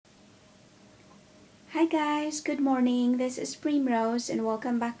Hi guys, good morning. This is Primrose and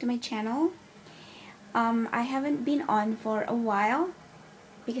welcome back to my channel. I haven't been on for a while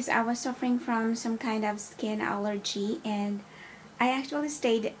because I was suffering from some kind of skin allergy, and I actually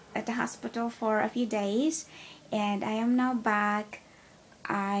stayed at the hospital for a few days, and I am now back.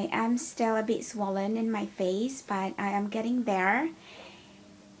 I am still a bit swollen in my face, but I am getting there.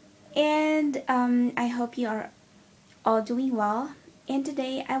 And I hope you are all doing well. And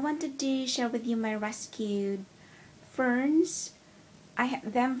today I wanted to share with you my rescued ferns. I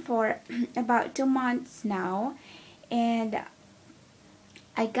have them for about 2 months now, and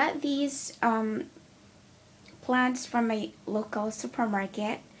I got these plants from a local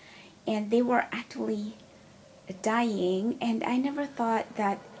supermarket, and they were actually dying, and I never thought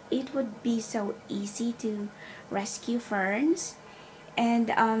that it would be so easy to rescue ferns.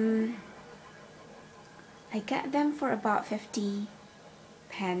 And I got them for about 50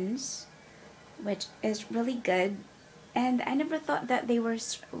 pence, which is really good, and I never thought that they would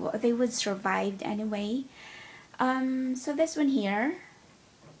survive anyway. So this one here,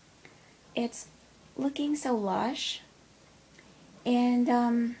 it's looking so lush, and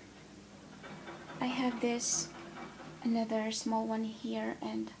I have this another small one here,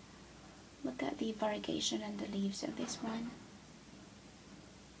 and look at the variegation and the leaves of this one.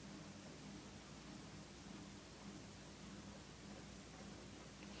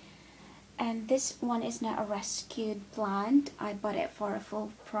 And this one is not a rescued plant. I bought it for a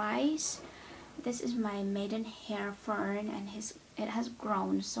full price. This is my maidenhair fern, and it has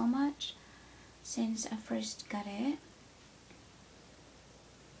grown so much since I first got it.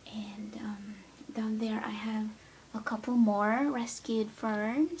 And down there I have a couple more rescued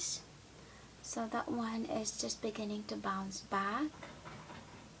ferns. So that one is just beginning to bounce back.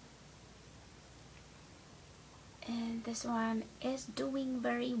 And this one is doing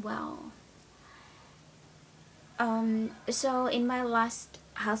very well. So in my last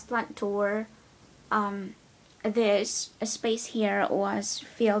houseplant tour, this space here was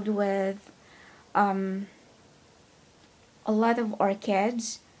filled with a lot of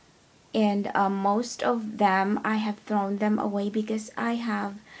orchids, and most of them I have thrown them away because I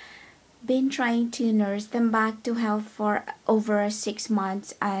have been trying to nurse them back to health for over 6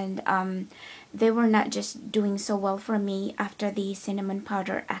 months, and they were not just doing so well for me after the cinnamon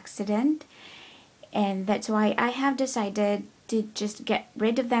powder accident, and that's why I have decided to just get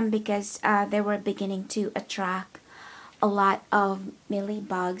rid of them because they were beginning to attract a lot of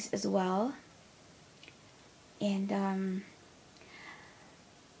mealybugs as well. And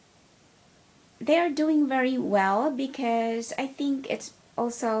they are doing very well because I think it's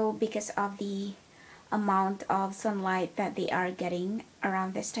also because of the amount of sunlight that they are getting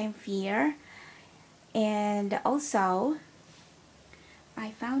around this time of year. And also,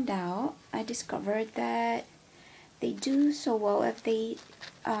 I discovered that they do so well if they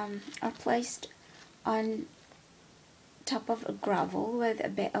are placed on top of a gravel with a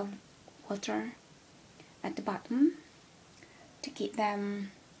bit of water at the bottom to keep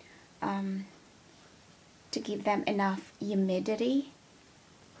them um, enough humidity.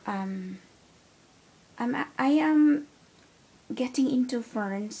 I am getting into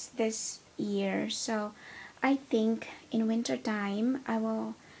ferns this year, so I think in winter time I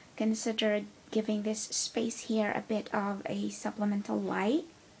will consider giving this space here a bit of a supplemental light.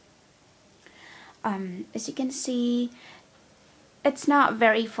 As you can see, it's not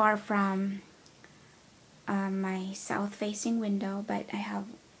very far from my south facing window, but I have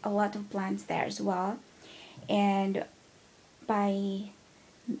a lot of plants there as well, and by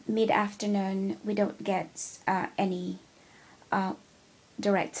mid-afternoon we don't get any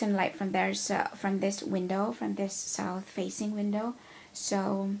direct sunlight from there, so from this window, from this south facing window,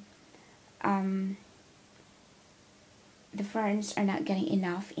 so the ferns are not getting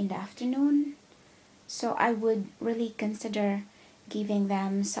enough in the afternoon, so I would really consider giving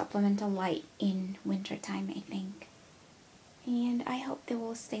them supplemental light in winter time, I think. And I hope they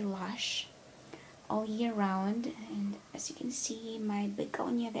will stay lush all year round. And as you can see, my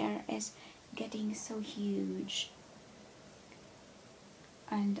begonia there is getting so huge.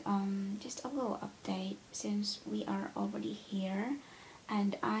 And just a little update, since we are already here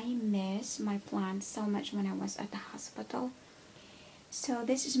and I miss my plants so much when I was at the hospital. So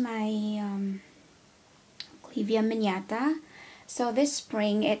this is my Clivia miniata. So this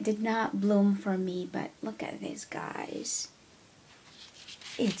spring it did not bloom for me, but look at this, guys.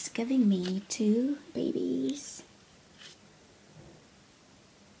 It's giving me 2 babies.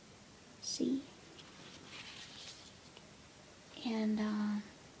 See? And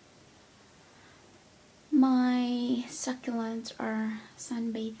my succulents are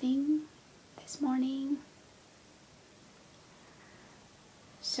sunbathing this morning.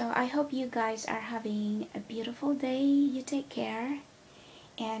 So I hope you guys are having a beautiful day. You take care,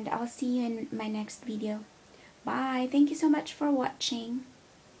 and I'll see you in my next video. Bye. Thank you so much for watching.